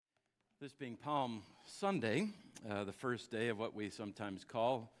This being Palm Sunday, the first day of what we sometimes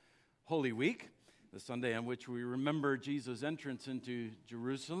call Holy Week, the Sunday on which we remember Jesus' entrance into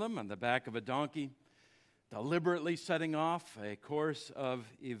Jerusalem on the back of a donkey, deliberately setting off a course of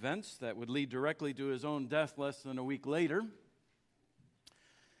events that would lead directly to his own death less than a week later.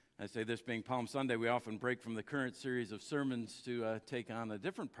 I say this being Palm Sunday, we often break from the current series of sermons to take on a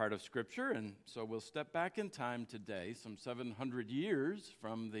different part of Scripture, and so we'll step back in time today, some 700 years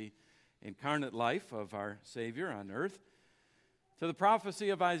from the incarnate life of our Savior on earth, to the prophecy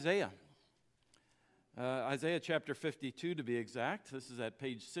of Isaiah. Isaiah chapter 52 to be exact. This is at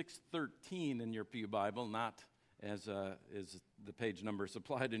page 613 in your Pew Bible, not as is the page number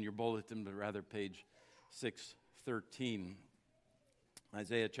supplied in your bulletin, but rather page 613.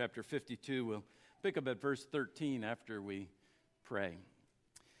 Isaiah chapter 52, we'll pick up at verse 13 after we pray.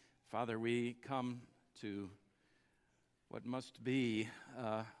 Father, we come to what must be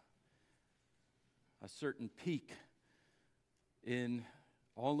a certain peak in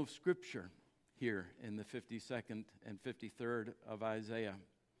all of Scripture here in the 52nd and 53rd of Isaiah.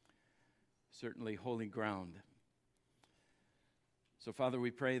 Certainly holy ground. So, Father,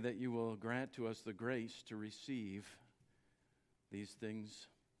 we pray that you will grant to us the grace to receive these things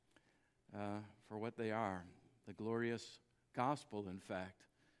for what they are, the glorious gospel, in fact,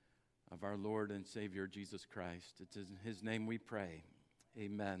 of our Lord and Savior Jesus Christ. It's in his name we pray.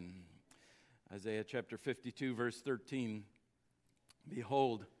 Amen. Isaiah chapter 52, verse 13.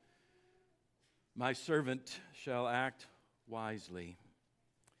 Behold, my servant shall act wisely.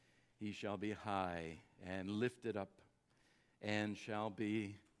 He shall be high and lifted up and shall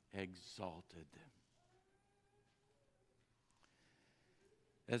be exalted.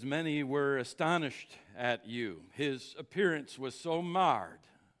 As many were astonished at you, his appearance was so marred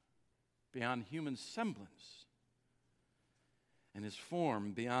beyond human semblance, and his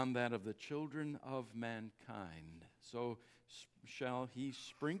form beyond that of the children of mankind. So shall he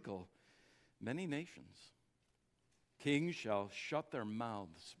sprinkle many nations. Kings shall shut their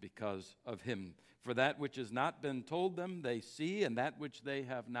mouths because of him. For that which has not been told them they see, and that which they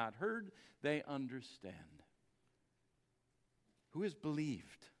have not heard they understand. Who has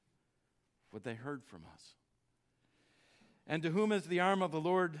believed what they heard from us? And to whom has the arm of the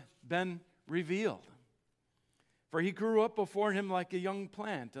Lord been revealed? For he grew up before him like a young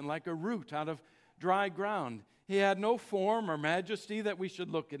plant, and like a root out of dry ground. He had no form or majesty that we should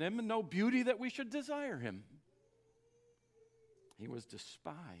look at him, and no beauty that we should desire him. He was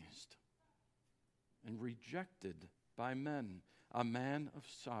despised and rejected by men, a man of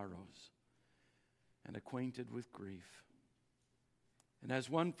sorrows and acquainted with grief. And as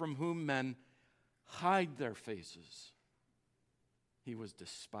one from whom men hide their faces, he was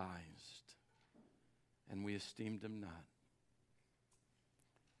despised, and we esteemed him not.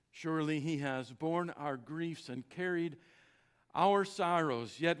 Surely he has borne our griefs and carried our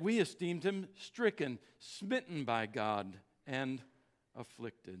sorrows, yet we esteemed him stricken, smitten by God, and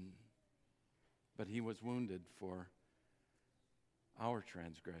afflicted. But he was wounded for our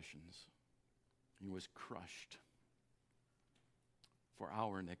transgressions. He was crushed for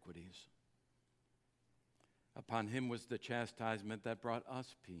our iniquities. Upon him was the chastisement that brought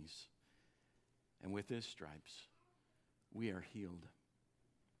us peace, and with his stripes we are healed.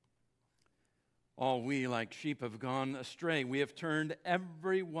 All we like sheep have gone astray. We have turned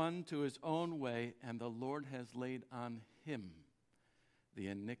every one to his own way, and the Lord has laid on him the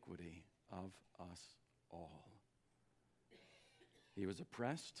iniquity of us all. He was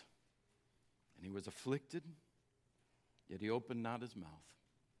oppressed, and he was afflicted, yet he opened not his mouth.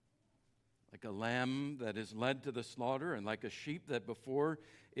 Like a lamb that is led to the slaughter, and like a sheep that before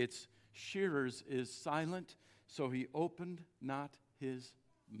its shearers is silent, so he opened not his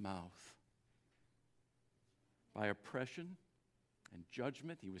mouth. By oppression and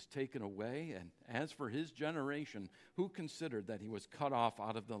judgment he was taken away, and as for his generation, who considered that he was cut off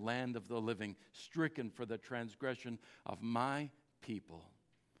out of the land of the living, stricken for the transgression of my people?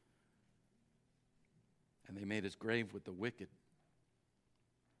 And they made his grave with the wicked,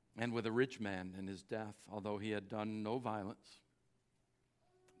 and with a rich man in his death, although he had done no violence.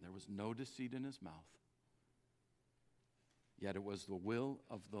 There was no deceit in his mouth. Yet it was the will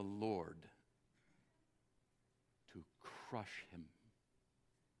of the Lord to crush him.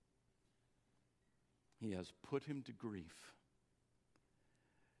 He has put him to grief.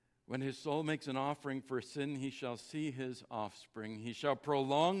 When his soul makes an offering for sin, he shall see his offspring. He shall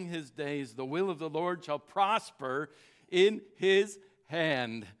prolong his days. The will of the Lord shall prosper in his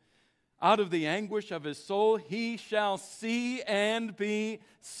hand. Out of the anguish of his soul he shall see and be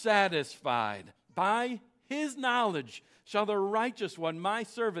satisfied. By his knowledge shall the righteous one, my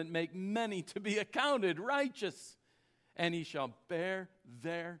servant, make many to be accounted righteous, and he shall bear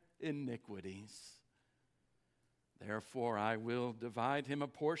their iniquities. Therefore I will divide him a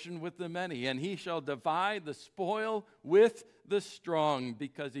portion with the many, and he shall divide the spoil with the strong,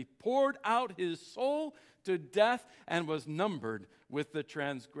 because he poured out his soul to death and was numbered with the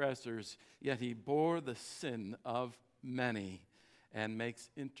transgressors. Yet he bore the sin of many and makes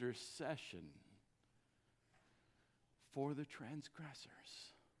intercession for the transgressors.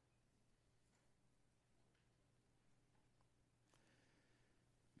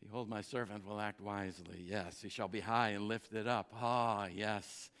 Behold, my servant will act wisely. Yes, he shall be high and lifted up. Ah,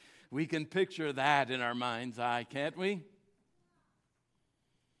 yes. We can picture that in our mind's eye, can't we?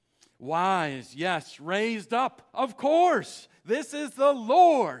 Wise, yes. Raised up, of course. This is the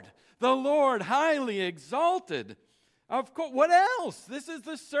Lord highly exalted. Of course, what else? This is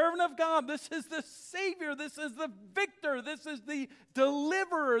the servant of God. This is the Savior. This is the victor. This is the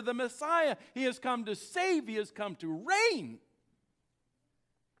deliverer, the Messiah. He has come to save. He has come to reign.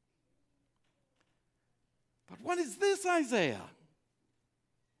 But what is this, Isaiah?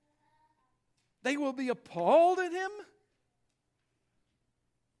 They will be appalled at him?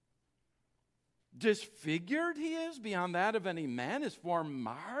 Disfigured he is beyond that of any man, his form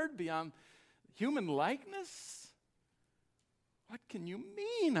marred beyond human likeness? What can you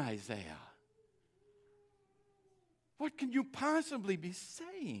mean, Isaiah? What can you possibly be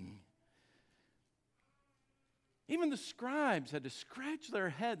saying? Even the scribes had to scratch their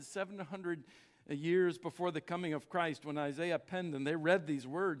heads 700 years before the coming of Christ when Isaiah penned them. They read these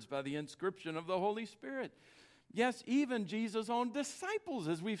words by the inscription of the Holy Spirit. Yes, even Jesus' own disciples,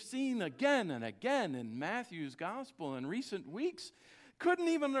 as we've seen again and again in Matthew's gospel in recent weeks, couldn't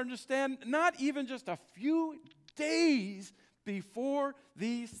even understand, not even just a few days before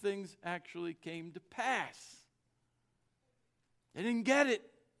these things actually came to pass. They didn't get it.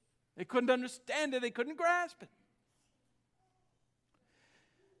 They couldn't understand it. They couldn't grasp it.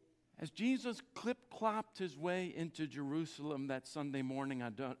 As Jesus clip-clopped his way into Jerusalem that Sunday morning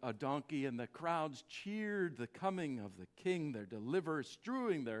on a donkey, and the crowds cheered the coming of the king, their deliverer,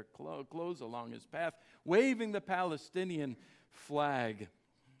 strewing their clothes along his path, waving the Palestinian flag,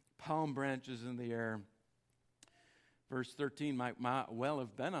 palm branches in the air. Verse 13 might well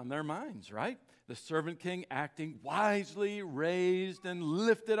have been on their minds, right? The servant king acting wisely, raised and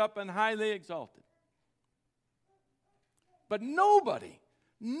lifted up and highly exalted. But nobody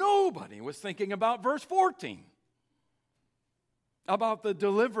was thinking about verse 14. About the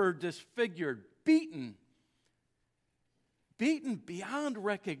delivered, disfigured, beaten beyond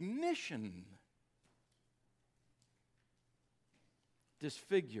recognition.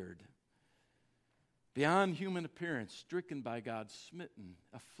 Disfigured, beyond human appearance, stricken by God, smitten,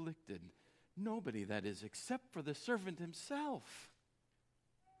 afflicted. Nobody, that is, except for the servant himself,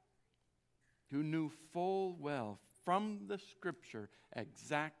 who knew full well from the Scripture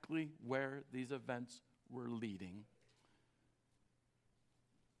exactly where these events were leading.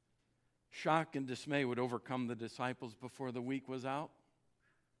 Shock and dismay would overcome the disciples before the week was out,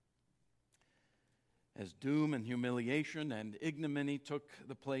 as doom and humiliation and ignominy took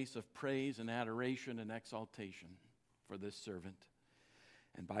the place of praise and adoration and exaltation for this servant.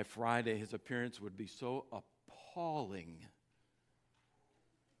 And by Friday, his appearance would be so appalling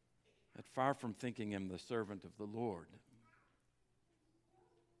that far from thinking him the servant of the Lord,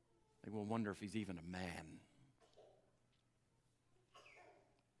 they will wonder if he's even a man.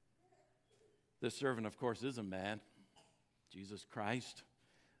 This servant, of course, is a man. Jesus Christ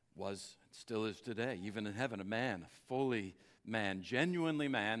was, still is today, even in heaven, a man, fully man, genuinely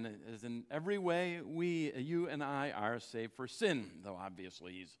man, as in every way you and I are saved for sin, though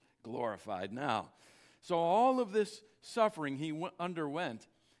obviously he's glorified now. So all of this suffering he underwent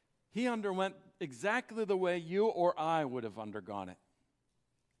exactly the way you or I would have undergone it.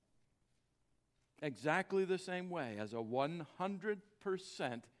 Exactly the same way as a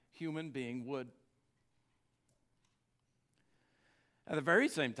 100% human being would. At the very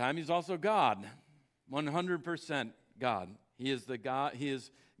same time, he's also God, 100% God. He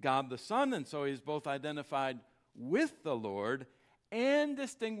is God the Son, and so he's both identified with the Lord and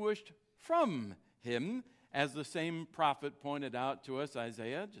distinguished from him, as the same prophet pointed out to us,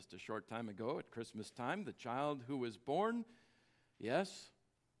 Isaiah, just a short time ago at Christmas time, the child who was born, yes,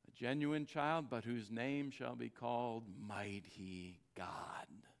 a genuine child, but whose name shall be called Mighty God.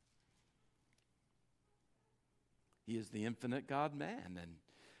 He is the infinite God-man, and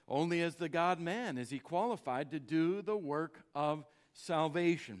only as the God-man is he qualified to do the work of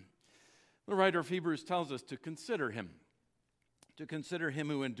salvation. The writer of Hebrews tells us to consider him to consider him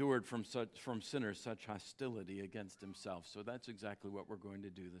who endured from sinners such hostility against himself. So that's exactly what we're going to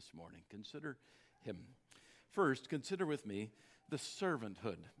do this morning. Consider him. First, consider with me the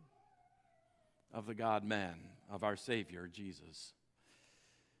servanthood of the God-man, of our Savior, Jesus.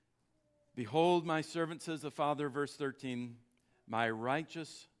 Behold, my servant, says the Father, verse 13, my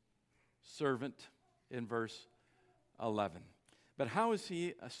righteous servant, in verse 11. But how is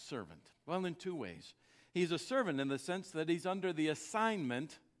he a servant? Well, in two ways. He's a servant in the sense that he's under the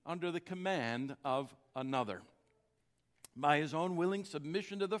assignment, under the command of another. By his own willing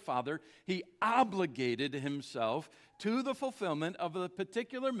submission to the Father, he obligated himself to the fulfillment of the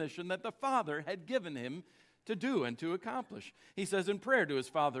particular mission that the Father had given him to do and to accomplish. He says in prayer to his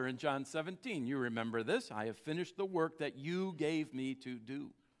Father in John 17, you remember this, I have finished the work that you gave me to do.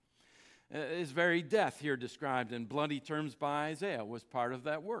 His very death here described in bloody terms by Isaiah was part of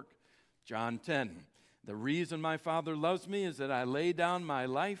that work. John 10, the reason my Father loves me is that I lay down my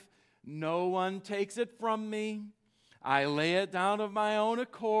life. No one takes it from me. I lay it down of my own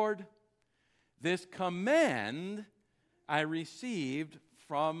accord. This command I received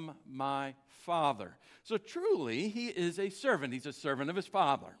from my Father. So truly, he is a servant. He's a servant of his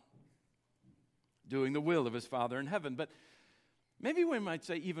Father, doing the will of his Father in heaven. But maybe we might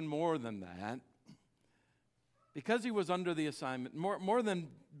say even more than that. Because he was under the assignment, more than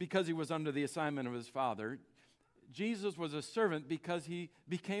because he was under the assignment of his Father, Jesus was a servant because he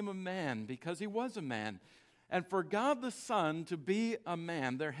became a man, because he was a man. And for God the Son to be a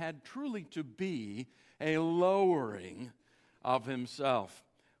man, there had truly to be a lowering of himself.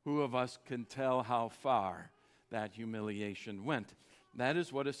 Who of us can tell how far that humiliation went? That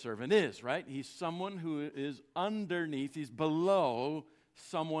is what a servant is, right? He's someone who is underneath, he's below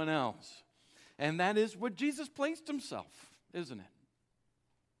someone else. And that is what Jesus placed himself, isn't it?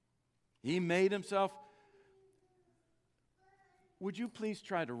 He made himself. Would you please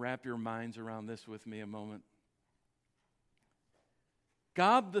try to wrap your minds around this with me a moment?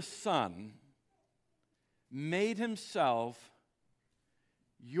 God the Son made himself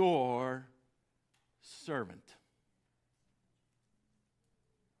your servant.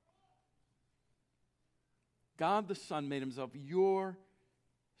 God the Son made himself your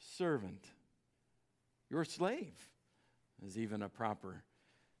servant. Your slave is even a proper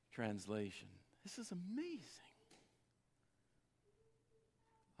translation. This is amazing.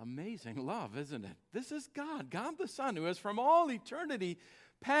 Amazing love, isn't it? This is God, God the Son, who has from all eternity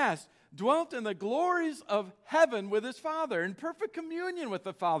past dwelt in the glories of heaven with his Father, in perfect communion with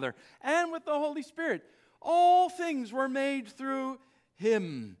the Father and with the Holy Spirit. All things were made through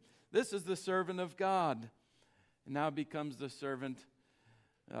him. This is the servant of God, and now becomes the servant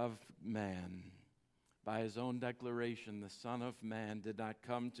of man. By his own declaration, the Son of Man did not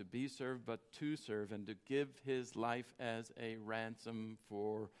come to be served, but to serve and to give his life as a ransom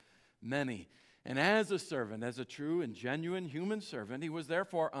for many. And as a servant, as a true and genuine human servant, he was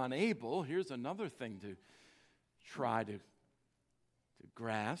therefore unable, here's another thing to try to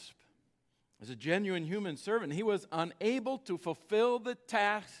grasp. As a genuine human servant, he was unable to fulfill the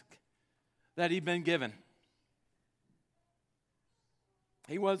task that he'd been given.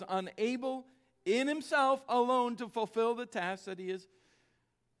 He was unable in himself alone to fulfill the task that he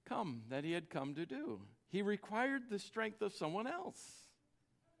had come to do. He required the strength of someone else.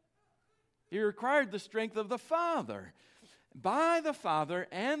 He required the strength of the Father. By the Father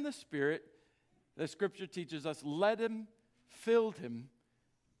and the Spirit, the Scripture teaches us, led him, filled him,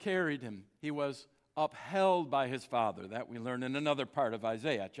 carried him. He was upheld by his Father. That we learn in another part of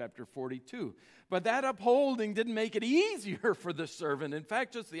Isaiah, chapter 42. But that upholding didn't make it easier for the servant. In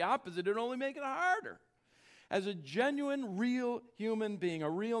fact, just the opposite, it only made it harder. As a genuine, real human being, a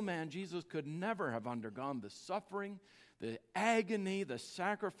real man, Jesus could never have undergone the suffering, the agony, the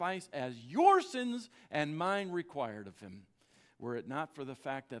sacrifice as your sins and mine required of him, were it not for the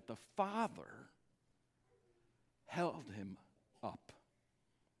fact that the Father held him up,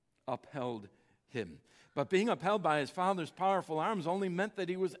 upheld him. But being upheld by his Father's powerful arms only meant that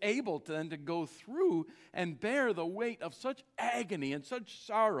he was able to go through and bear the weight of such agony and such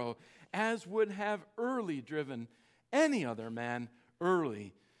sorrow as would have early driven any other man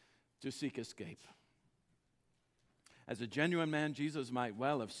early to seek escape. As a genuine man, Jesus might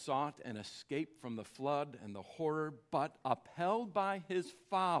well have sought an escape from the flood and the horror, but upheld by his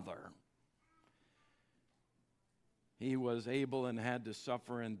Father, he was able and had to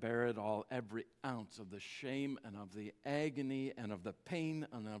suffer and bear it all, every ounce of the shame and of the agony and of the pain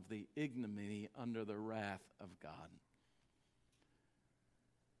and of the ignominy under the wrath of God.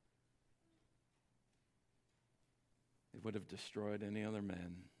 It would have destroyed any other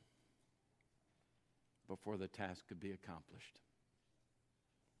man before the task could be accomplished.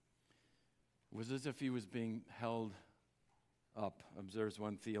 It was as if he was being held up, observes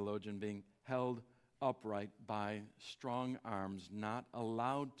one theologian, being held upright by strong arms, not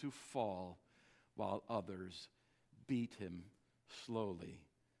allowed to fall, while others beat him slowly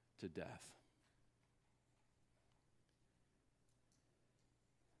to death.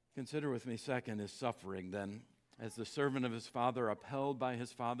 Consider with me, second, his suffering then. As the servant of his father, upheld by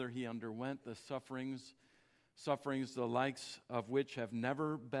his father, he underwent the sufferings the likes of which have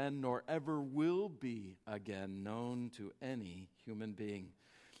never been nor ever will be again known to any human being.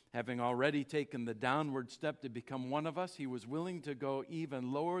 Having already taken the downward step to become one of us, he was willing to go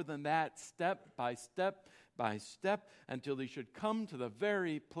even lower than that, step by step by step, until he should come to the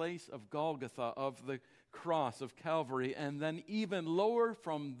very place of Golgotha, of the cross of Calvary, and then even lower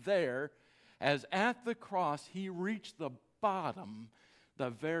from there, as at the cross he reached the bottom, the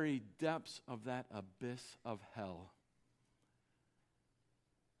very depths of that abyss of hell.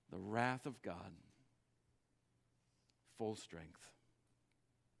 The wrath of God, full strength.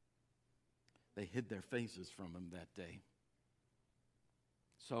 They hid their faces from him that day.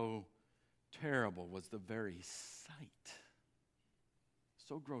 So terrible was the very sight.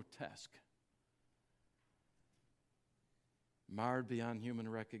 So grotesque. Marred beyond human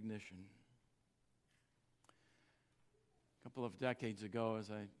recognition. A couple of decades ago, as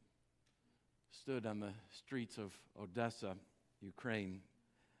I stood on the streets of Odessa, Ukraine,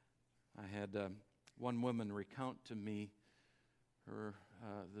 I had one woman recount to me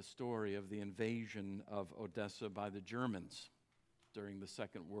the story of the invasion of Odessa by the Germans during the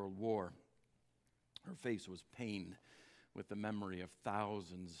Second World War. Her face was pained with the memory of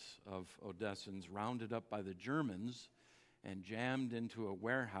thousands of Odessans rounded up by the Germans and jammed into a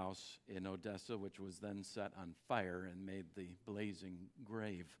warehouse in Odessa, which was then set on fire and made the blazing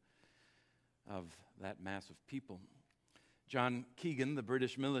grave of that mass of people. John Keegan, the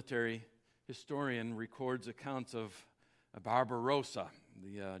British military historian, records accounts of Barbarossa,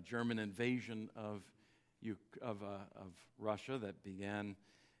 the German invasion of Russia that began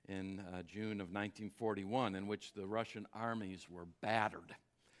in June of 1941, in which the Russian armies were battered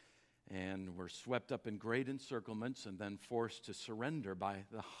and were swept up in great encirclements and then forced to surrender by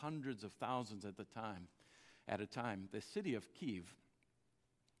the hundreds of thousands at a time. The city of Kyiv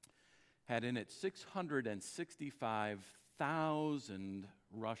had in it 665,000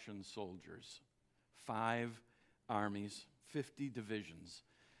 Russian soldiers, 5 armies, 50 divisions,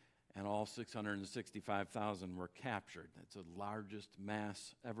 and all 665,000 were captured. It's the largest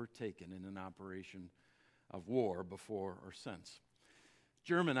mass ever taken in an operation of war before or since.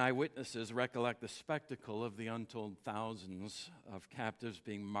 German eyewitnesses recollect the spectacle of the untold thousands of captives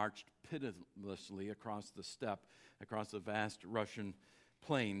being marched pitilessly across the steppe, across the vast Russian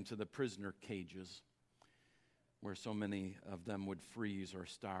plain to the prisoner cages, where so many of them would freeze or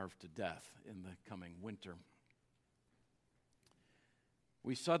starve to death in the coming winter.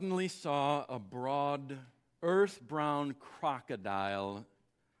 We suddenly saw a broad, earth-brown crocodile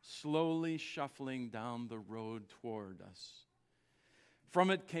slowly shuffling down the road toward us. From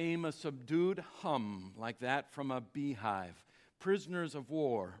it came a subdued hum like that from a beehive. Prisoners of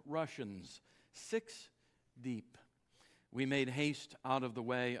war, Russians, 6 deep. We made haste out of the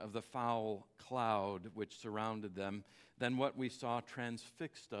way of the foul cloud which surrounded them. Then what we saw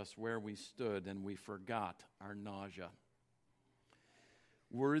transfixed us where we stood, and we forgot our nausea.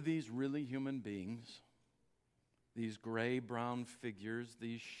 Were these really human beings? These gray-brown figures,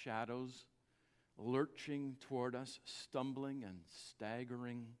 these shadows, lurching toward us, stumbling and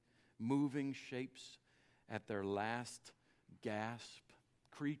staggering, moving shapes at their last gasp,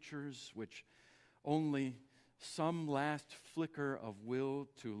 creatures which only some last flicker of will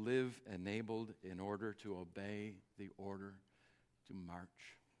to live enabled in order to obey the order to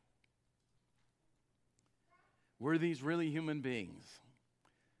march. Were these really human beings?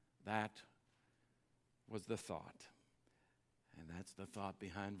 That was the thought. And that's the thought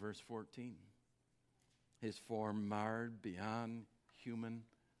behind verse 14. His form marred beyond human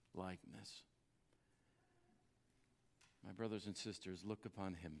likeness. My brothers and sisters, look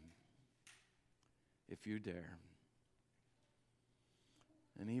upon him, if you dare.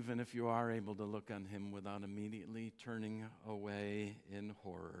 And even if you are able to look on him without immediately turning away in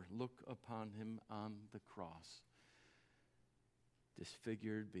horror, look upon him on the cross,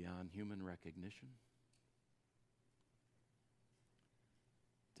 disfigured beyond human recognition,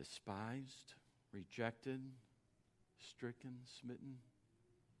 despised, rejected, stricken, smitten,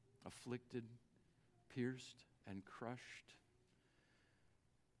 afflicted, pierced, and crushed.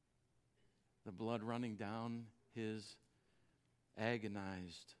 The blood running down his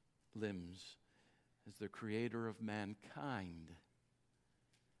agonized limbs as the creator of mankind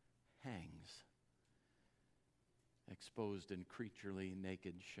hangs exposed in creaturely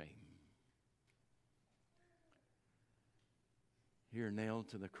naked shame. Here, nailed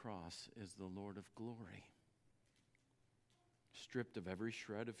to the cross, is the Lord of glory, stripped of every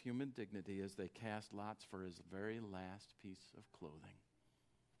shred of human dignity as they cast lots for his very last piece of clothing.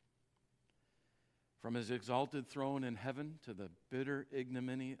 From his exalted throne in heaven to the bitter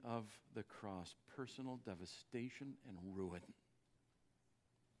ignominy of the cross, personal devastation and ruin.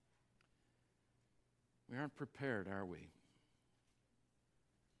 We aren't prepared, are we?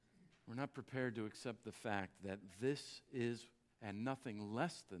 We're not prepared to accept the fact that this is, and nothing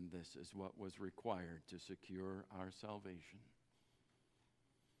less than this, is what was required to secure our salvation.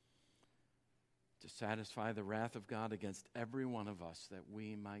 To satisfy the wrath of God against every one of us, that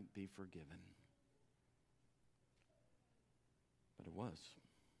we might be forgiven. But it was.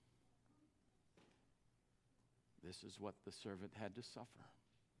 This is what the servant had to suffer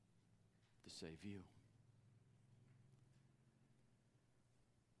to save you.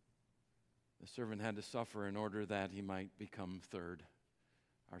 The servant had to suffer in order that he might become third,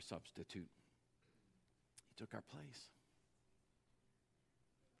 our substitute. He took our place.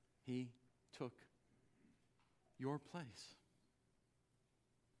 He took your place.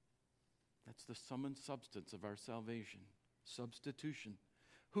 That's the sum and substance of our salvation. Substitution.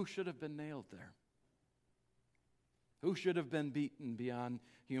 Who should have been nailed there? Who should have been beaten beyond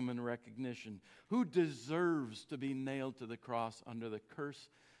human recognition? Who deserves to be nailed to the cross under the curse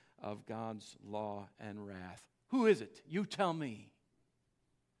of God's law and wrath? Who is it? You tell me.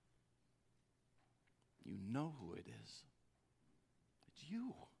 You know who it is. It's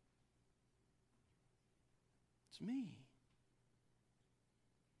you. It's me.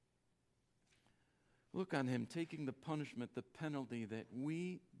 Look on him taking the punishment, the penalty that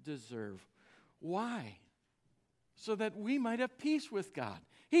we deserve. Why? So that we might have peace with God.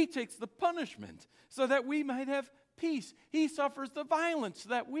 He takes the punishment so that we might have peace. He suffers the violence so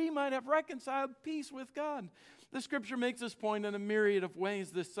that we might have reconciled peace with God. The scripture makes this point in a myriad of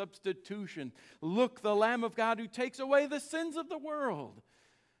ways, this substitution. Look, the Lamb of God who takes away the sins of the world.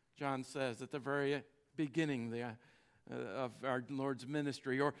 John says at the very beginning of our Lord's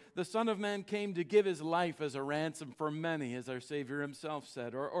ministry. Or the Son of Man came to give his life as a ransom for many, as our Savior himself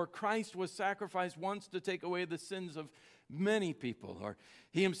said. Or Christ was sacrificed once to take away the sins of many people. Or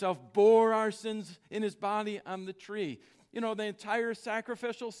he himself bore our sins in his body on the tree. You know, the entire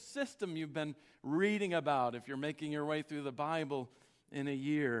sacrificial system you've been reading about if you're making your way through the Bible in a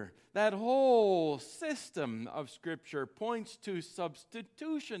year. That whole system of Scripture points to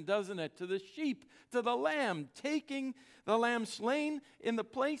substitution, doesn't it? To the sheep, to the lamb, taking the lamb slain in the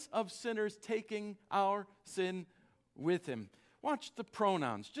place of sinners, taking our sin with him. Watch the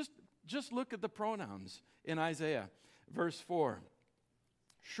pronouns. Just look at the pronouns in Isaiah, verse 4.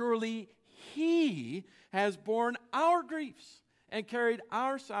 Surely he has borne our griefs and carried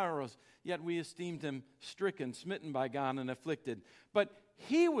our sorrows, yet we esteemed him stricken, smitten by God, and afflicted. But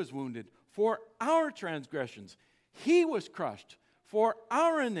he was wounded for our transgressions. He was crushed for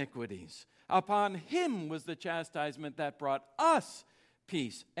our iniquities. Upon him was the chastisement that brought us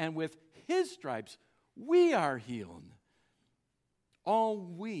peace, and with his stripes we are healed. All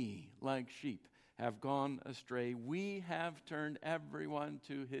we, like sheep, have gone astray. We have turned everyone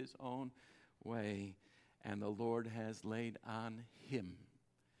to his own way, and the Lord has laid on him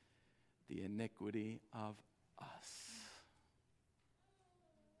the iniquity of us.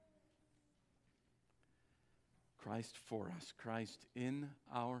 Christ for us, Christ in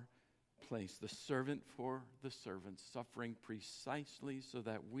our place, the servant for the servant, suffering precisely so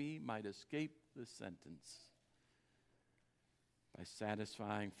that we might escape the sentence by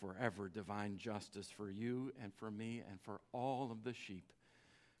satisfying forever divine justice for you and for me and for all of the sheep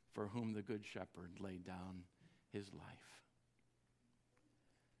for whom the Good Shepherd laid down his life.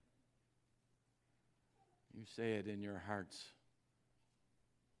 You say it in your hearts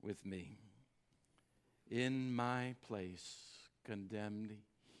with me. In my place, condemned,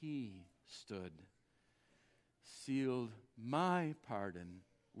 he stood, sealed my pardon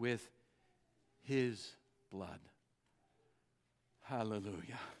with his blood.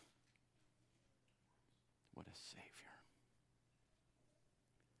 Hallelujah. What a Savior.